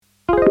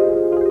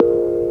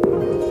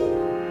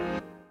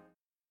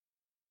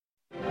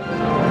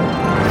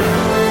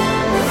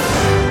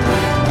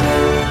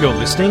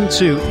listening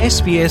to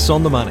SBS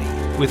On The Money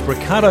with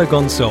Ricardo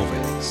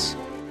Gonçalves.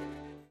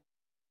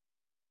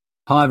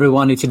 Hi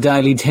everyone, it's your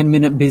daily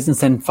 10-minute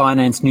business and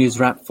finance news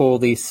wrap for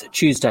this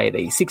Tuesday,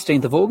 the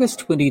 16th of August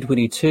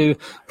 2022.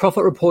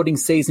 Profit reporting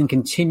season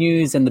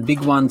continues, and the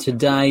big one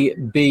today,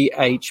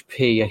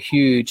 BHP, a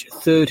huge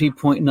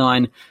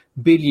 $30.9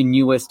 billion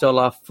US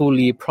full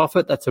year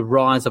profit. That's a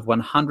rise of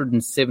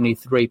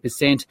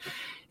 173%.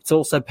 It's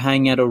also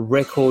paying out a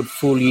record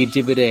full-year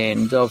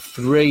dividend of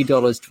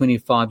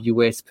 $3.25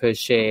 US per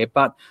share.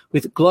 But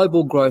with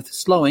global growth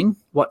slowing,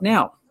 what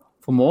now?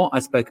 For more, I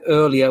spoke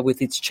earlier with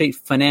its Chief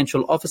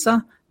Financial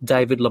Officer,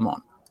 David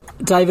Lamont.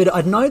 David,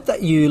 I'd note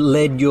that you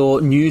led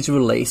your news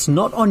release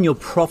not on your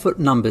profit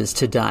numbers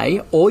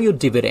today or your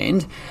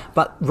dividend,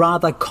 but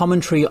rather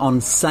commentary on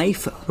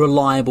safe,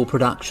 reliable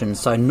production.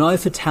 So no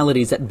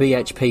fatalities at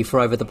BHP for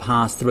over the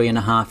past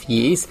 3.5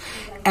 years,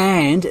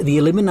 and the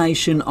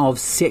elimination of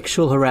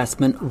sexual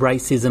harassment,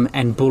 racism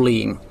and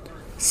bullying.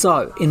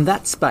 So in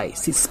that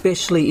space,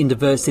 especially in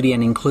diversity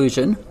and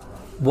inclusion,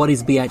 what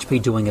is BHP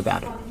doing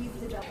about it?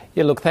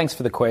 Yeah, look, thanks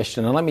for the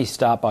question. And let me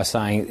start by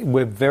saying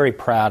we're very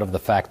proud of the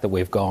fact that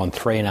we've gone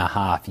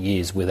 3.5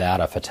 years without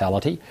a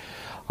fatality.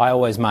 I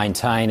always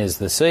maintain as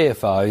the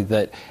CFO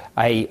that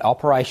a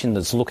operation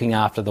that's looking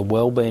after the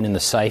wellbeing and the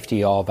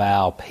safety of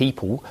our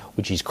people,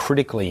 which is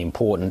critically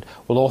important,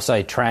 will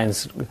also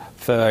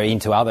transfer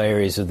into other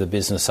areas of the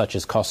business such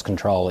as cost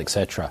control,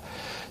 etc.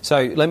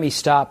 So let me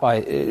start by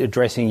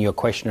addressing your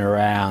question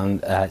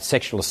around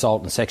sexual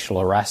assault and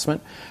sexual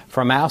harassment.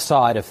 From our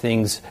side of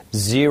things,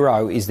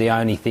 zero is the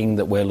only thing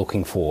that we're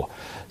looking for.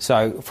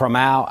 So from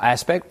our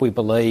aspect, we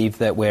believe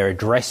that we're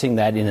addressing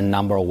that in a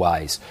number of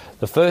ways.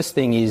 The first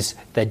thing is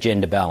that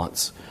gender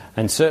balance.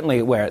 And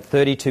certainly we're at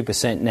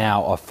 32%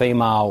 now of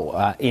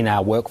female in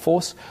our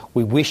workforce.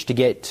 We wish to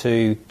get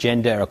to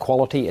gender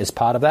equality as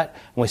part of that,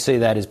 and we see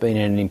that as being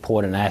an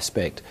important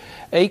aspect.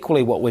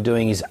 Equally, what we're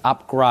doing is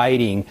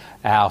upgrading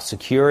our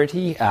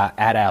security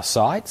at our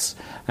sites,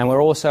 and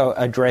we're also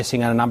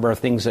addressing a number of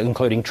things,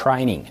 including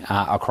training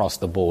across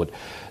the board.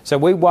 So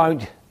we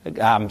won't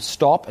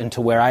stop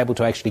until we're able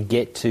to actually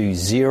get to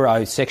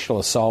zero sexual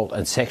assault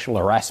and sexual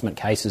harassment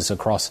cases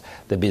across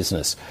the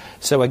business.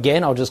 So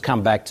again, I'll just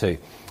come back to,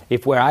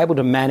 if we're able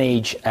to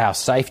manage our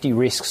safety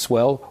risks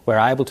well, we're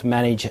able to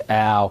manage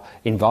our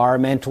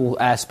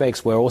environmental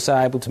aspects, we're also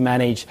able to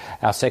manage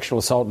our sexual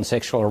assault and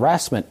sexual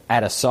harassment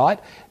at a site,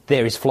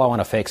 there is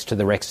flow-on effects to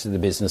the rest of the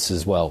business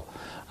as well.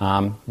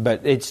 But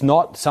it's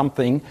not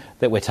something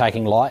that we're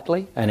taking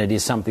lightly, and it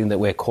is something that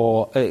we're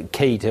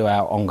key to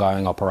our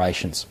ongoing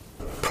operations.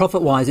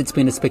 Profit-wise, it's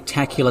been a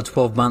spectacular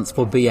 12 months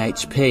for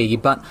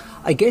BHP, but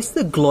I guess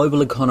the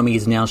global economy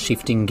is now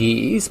shifting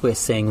gears. We're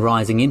seeing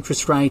rising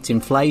interest rates,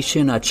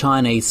 inflation, a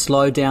Chinese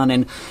slowdown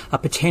and a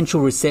potential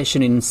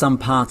recession in some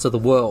parts of the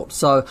world.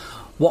 So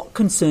what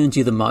concerns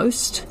you the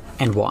most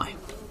and why?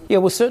 Yeah,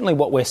 well, certainly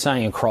what we're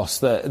saying across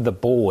the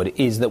board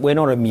is that we're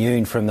not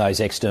immune from those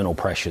external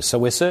pressures. So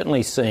we're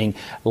certainly seeing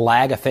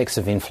lag effects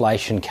of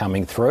inflation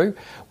coming through.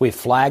 We've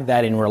flagged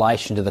that in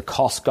relation to the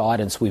cost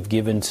guidance we've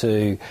given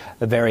to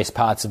the various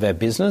parts of our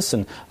business.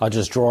 And I'll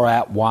just draw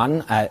out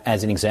one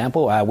as an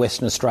example, our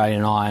Western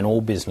Australian iron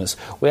ore business.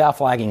 We are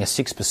flagging a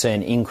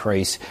 6%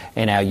 increase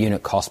in our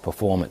unit cost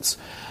performance.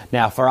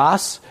 Now, for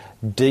us,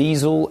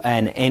 diesel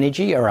and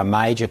energy are a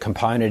major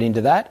component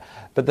into that.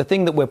 But the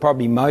thing that we're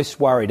probably most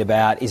worried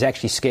about is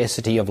actually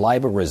scarcity of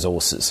labour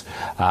resources.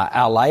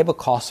 Our labour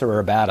costs are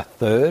about a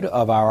third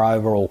of our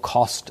overall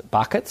cost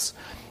buckets.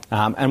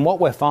 And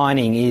what we're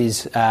finding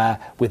is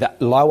with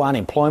low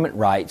unemployment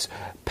rates,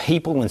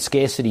 people and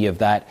scarcity of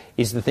that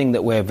is the thing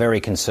that we're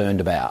very concerned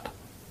about.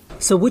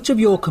 So which of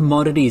your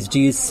commodities do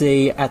you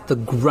see at the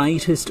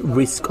greatest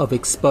risk of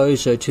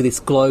exposure to this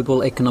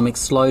global economic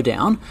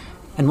slowdown,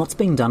 and what's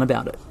being done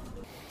about it?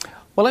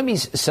 Well, let me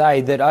say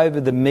that over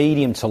the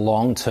medium to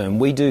long term,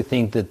 we do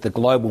think that the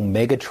global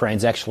mega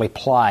trends actually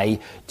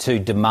play to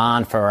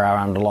demand for our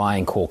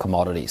underlying core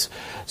commodities.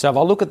 So if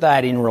I look at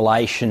that in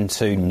relation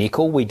to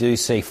nickel, we do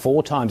see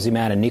 4 times the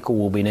amount of nickel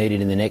will be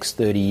needed in the next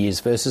 30 years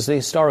versus the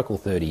historical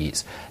 30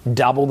 years.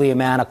 Double the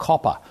amount of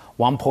copper,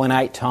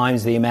 1.8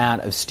 times the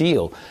amount of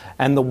steel.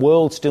 And the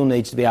world still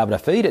needs to be able to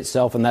feed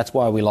itself, and that's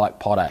why we like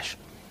potash.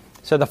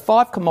 So the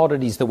 5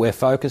 commodities that we're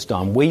focused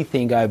on, we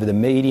think over the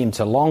medium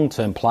to long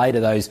term play to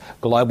those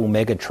global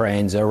mega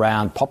trends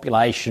around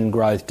population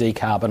growth,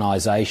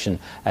 decarbonisation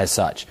as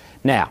such.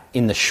 Now,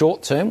 in the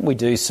short term, we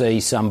do see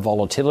some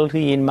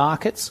volatility in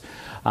markets.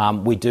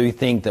 We do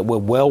think that we're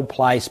well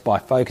placed by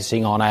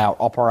focusing on our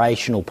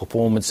operational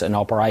performance and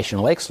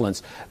operational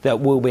excellence that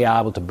we'll be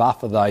able to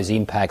buffer those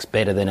impacts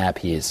better than our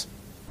peers.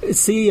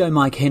 CEO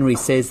Mike Henry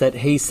says that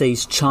he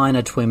sees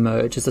China to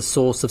emerge as a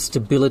source of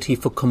stability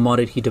for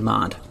commodity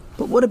demand.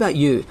 But what about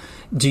you?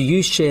 Do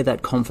you share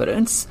that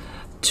confidence?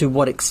 To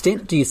what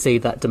extent do you see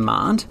that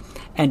demand?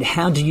 And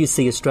how do you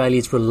see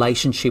Australia's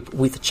relationship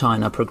with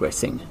China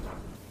progressing?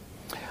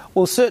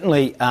 Well,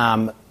 certainly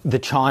the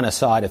China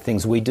side of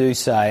things, we do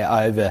say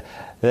over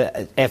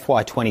the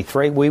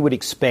FY23, we would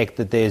expect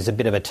that there's a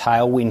bit of a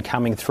tailwind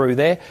coming through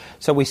there.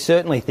 So we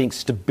certainly think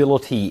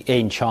stability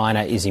in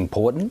China is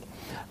important.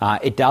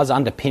 It does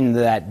underpin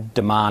that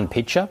demand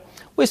picture.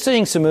 We're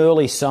seeing some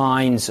early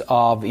signs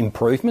of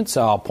improvement,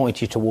 so I'll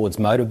point you towards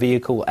motor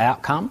vehicle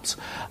outcomes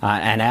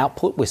and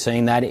output. We're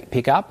seeing that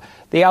pick up.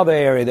 The other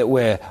area that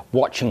we're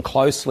watching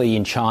closely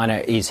in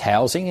China is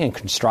housing and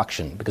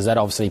construction, because that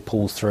obviously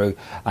pulls through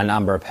a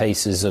number of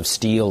pieces of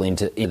steel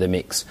into the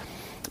mix.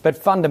 But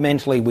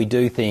fundamentally, we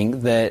do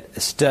think that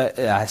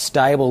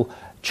stable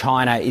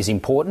China is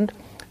important.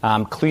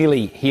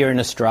 Clearly, here in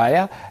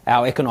Australia,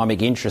 our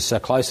economic interests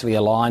are closely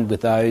aligned with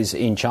those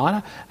in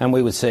China, and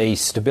we would see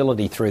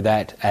stability through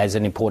that as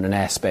an important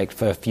aspect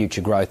for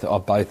future growth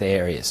of both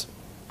areas.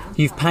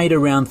 You've paid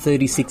around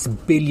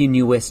 $36 billion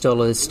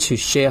to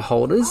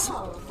shareholders.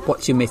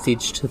 What's your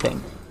message to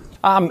them?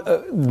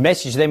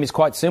 Message to them is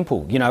quite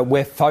simple. You know,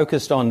 we're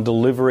focused on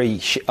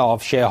delivery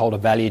of shareholder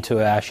value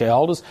to our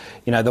shareholders.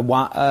 You know, the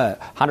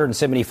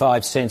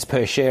 175 cents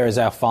per share as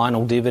our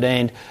final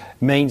dividend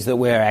means that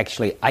we're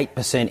actually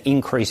 8%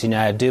 increase in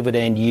our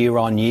dividend year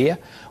on year.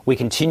 We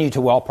continue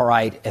to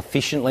operate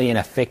efficiently and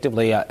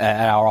effectively at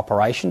our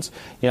operations.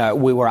 You know,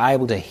 we were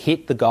able to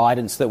hit the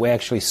guidance that we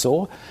actually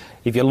saw.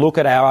 If you look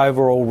at our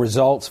overall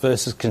results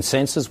versus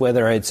consensus,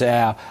 whether it's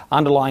our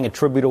underlying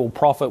attributable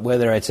profit,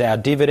 whether it's our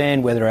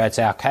dividend, whether it's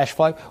our cash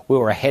flow, we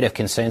were ahead of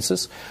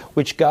consensus,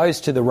 which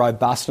goes to the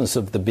robustness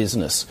of the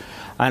business.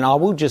 And I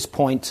will just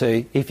point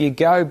to, if you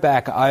go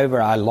back over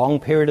a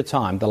long period of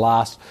time, the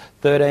last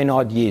 13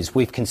 odd years,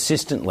 we've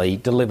consistently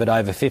delivered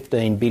over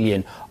 $15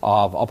 billion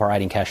of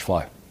operating cash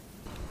flow.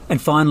 And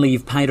finally,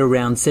 you've paid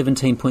around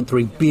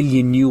 $17.3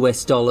 billion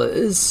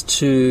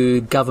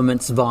to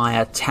governments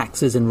via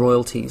taxes and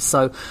royalties.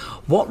 So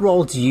what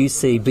role do you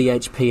see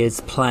BHP as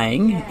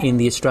playing in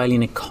the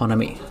Australian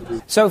economy?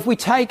 So if we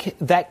take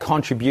that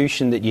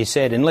contribution that you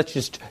said, and let's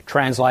just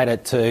translate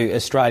it to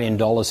Australian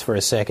dollars for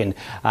a second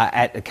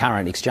at the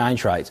current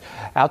exchange rates,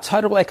 our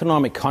total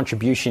economic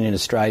contribution in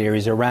Australia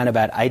is around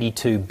about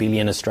 82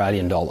 billion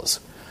Australian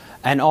dollars.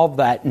 And of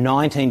that,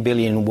 19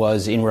 billion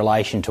was in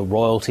relation to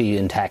royalty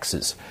and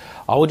taxes.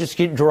 I will just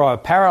draw a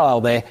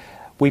parallel there.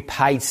 We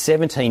paid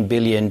 17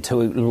 billion to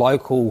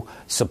local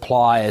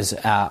suppliers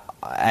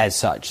as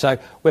such. So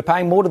we're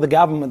paying more to the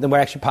government than we're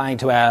actually paying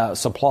to our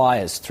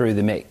suppliers through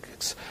the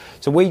mix.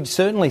 So we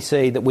certainly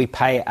see that we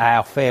pay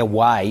our fair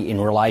way in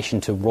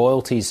relation to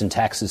royalties and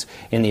taxes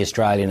in the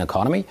Australian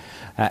economy.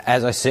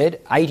 As I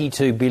said,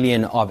 82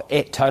 billion of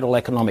total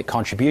economic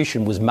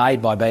contribution was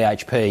made by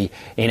BHP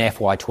in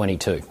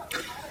FY22.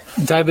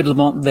 David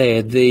Lamont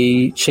there,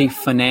 the Chief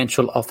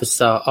Financial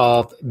Officer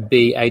of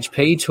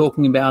BHP,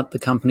 talking about the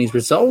company's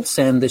results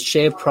and the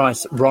share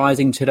price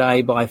rising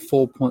today by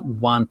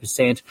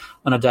 4.1%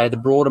 on a day the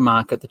broader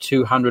market, the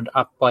 200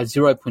 up by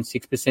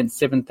 0.6%,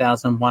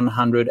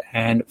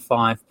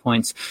 7,105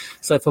 points.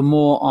 So for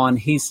more on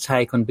his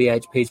take on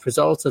BHP's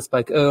results, I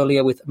spoke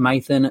earlier with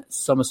Mathan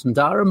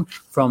Somasundaram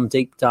from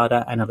Deep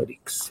Data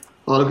Analytics.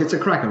 Oh, look, it's a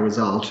cracker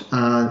result.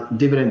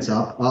 Dividends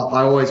up.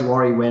 I always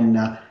worry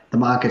when the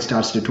market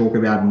starts to talk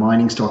about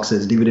mining stocks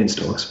as dividend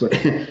stocks, but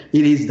it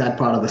is that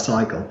part of the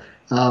cycle.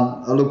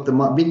 Look,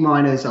 the big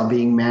miners are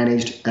being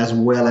managed as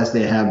well as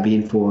they have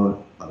been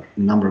for a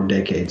number of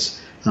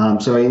decades.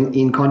 So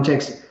in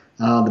context,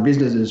 the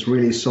business is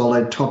really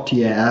solid,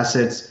 top-tier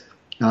assets,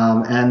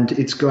 and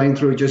it's going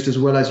through just as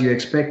well as you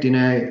expect in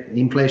an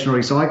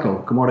inflationary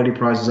cycle. Commodity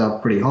prices are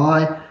pretty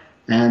high,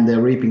 and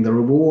they're reaping the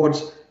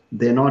rewards.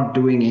 They're not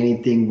doing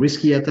anything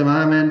risky at the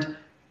moment.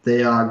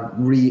 They are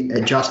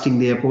readjusting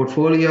their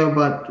portfolio,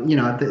 but, you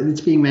know, it's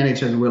being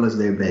managed as well as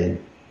they've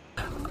been.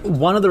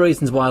 One of the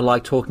reasons why I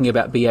like talking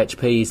about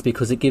BHP is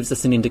because it gives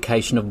us an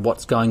indication of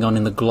what's going on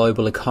in the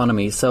global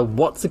economy. So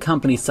what's the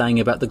company saying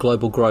about the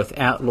global growth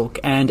outlook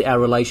and our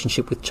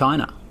relationship with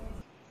China?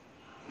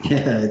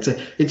 Yeah,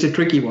 it's a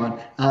tricky one.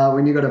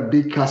 When you've got a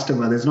big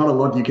customer, there's not a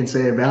lot you can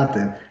say about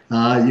them.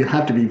 You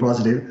have to be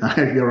positive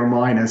if you're a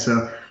miner.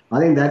 So I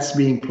think that's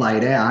being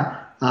played out.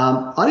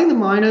 I think the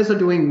miners are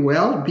doing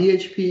well.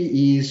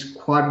 BHP is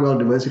quite well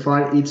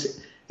diversified. It's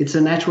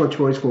a natural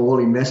choice for all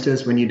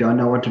investors when you don't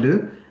know what to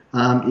do.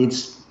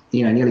 It's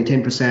nearly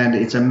 10%.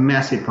 It's a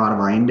massive part of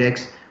our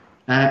index,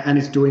 and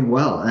it's doing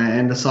well.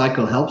 And the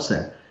cycle helps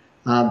that.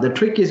 The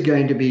trick is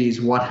going to be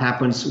what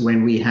happens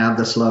when we have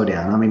the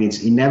slowdown. I mean,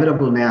 it's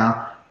inevitable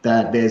now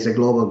that there's a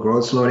global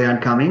growth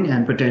slowdown coming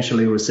and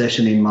potentially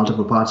recession in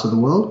multiple parts of the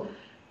world.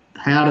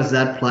 How does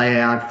that play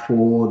out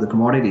for the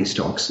commodity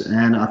stocks?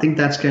 And I think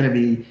it's going to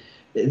be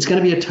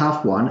a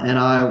tough one. And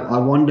I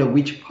wonder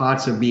which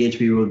parts of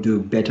BHP will do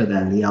better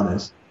than the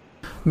others.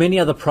 Many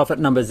other profit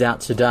numbers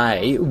out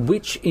today.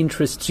 Which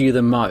interests you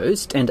the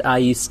most? And are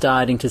you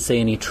starting to see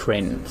any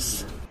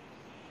trends?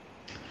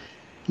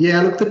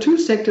 Yeah, look, the two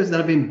sectors that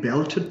have been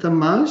belted the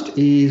most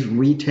is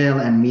retail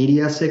and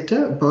media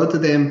sector. Both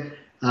of them,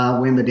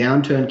 when the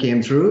downturn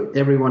came through,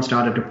 everyone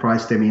started to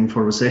price them in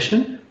for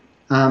recession.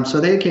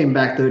 So they came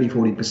back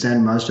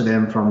 30-40%, most of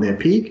them from their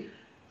peak.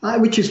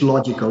 which is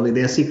logical.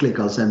 They're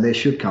cyclicals and they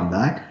should come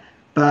back.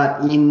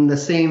 But in the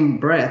same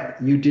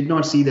breath, you did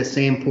not see the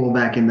same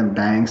pullback in the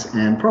banks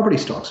and property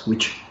stocks,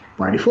 which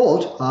by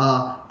default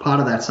are part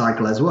of that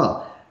cycle as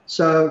well.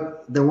 So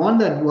the one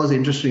that was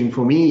interesting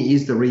for me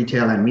is the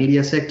retail and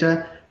media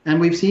sector. And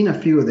we've seen a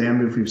few of them.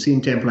 We've seen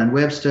Temple &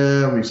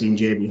 Webster, we've seen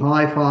JB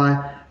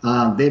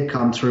Hi-Fi, they've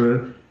come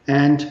through.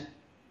 And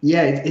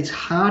yeah, it's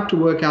hard to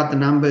work out the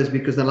numbers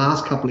because the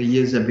last couple of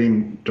years have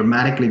been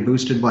dramatically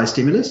boosted by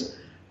stimulus.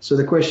 So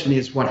the question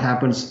is what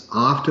happens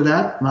after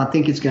that? And I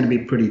think it's going to be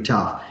pretty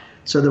tough.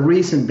 So the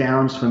recent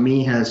bounce for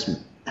me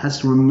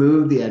has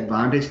removed the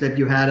advantage that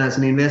you had as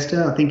an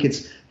investor. I think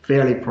it's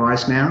fairly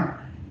priced now.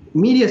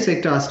 Media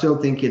sector, I still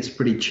think it's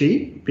pretty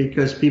cheap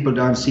because people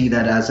don't see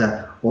that as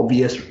a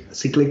obvious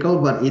cyclical,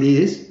 but it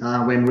is.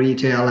 When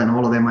retail and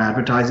all of them are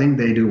advertising,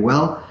 they do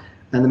well.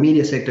 And the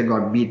media sector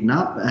got beaten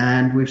up,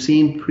 and we've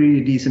seen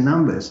pretty decent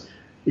numbers.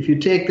 If you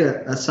take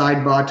a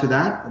sidebar to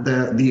that,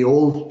 the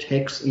old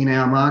techs in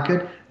our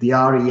market, the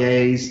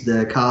REAs,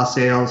 the car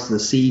sales, the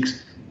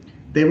SEEKs,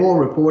 they've all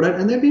reported,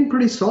 and they've been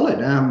pretty solid.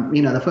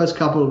 The first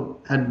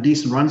couple had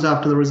decent runs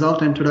after the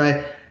result, and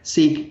today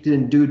SEEK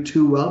didn't do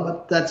too well,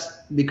 but that's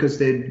because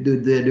they're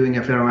doing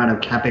a fair amount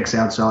of capex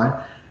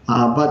outside.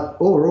 But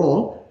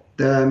overall,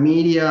 the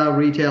media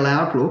retail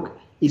outlook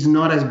is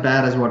not as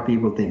bad as what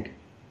people think.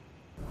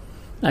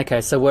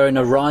 Okay, so we're in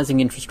a rising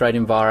interest rate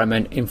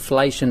environment,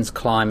 inflation's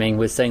climbing,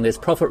 we're seeing there's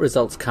profit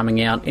results coming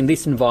out. In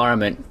this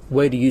environment,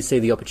 where do you see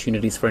the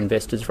opportunities for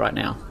investors right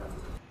now?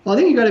 Well, I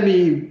think you've got to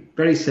be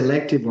very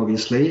selective,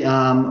 obviously.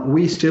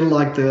 We still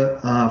like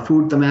the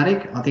food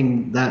thematic. I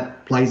think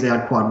that plays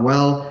out quite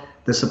well.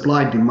 The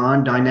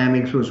supply-demand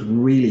dynamics was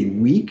really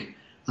weak.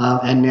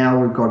 And now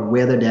we've got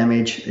weather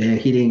damage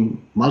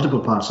hitting multiple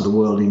parts of the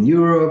world, in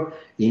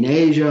Europe, in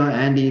Asia,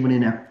 and even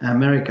in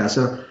America.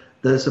 So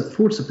the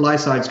food supply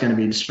side is going to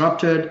be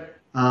disrupted.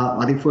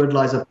 I think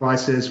fertilizer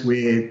prices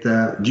with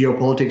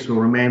geopolitics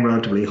will remain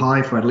relatively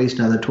high for at least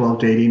another 12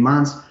 to 18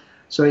 months.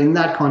 So in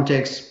that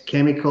context,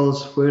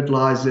 chemicals,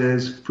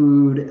 fertilizers,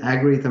 food,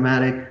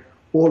 agri-thematic,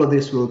 all of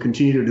this will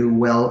continue to do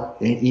well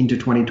into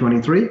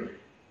 2023.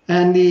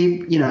 And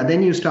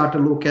then you start to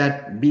look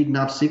at beaten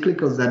up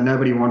cyclicals that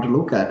nobody wants to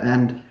look at.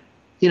 And,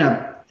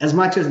 as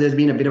much as there's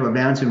been a bit of a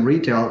bounce in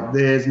retail,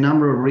 there's a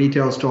number of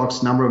retail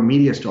stocks, number of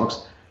media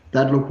stocks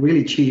that look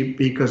really cheap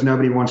because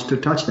nobody wants to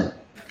touch them.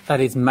 That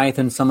is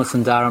Mathan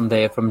Somasundaram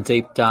there from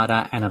Deep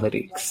Data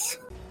Analytics.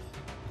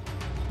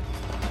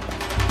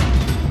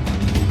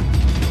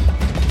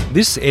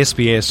 This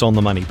SBS On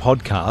The Money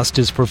podcast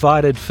is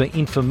provided for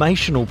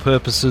informational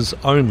purposes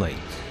only.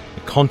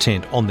 The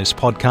content on this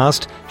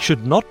podcast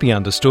should not be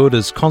understood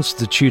as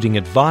constituting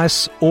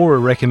advice or a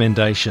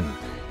recommendation.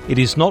 It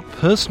is not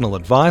personal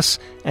advice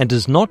and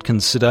does not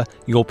consider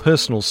your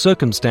personal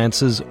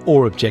circumstances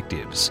or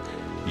objectives.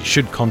 You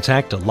should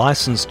contact a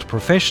licensed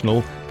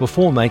professional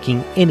before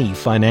making any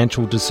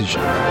financial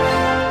decision.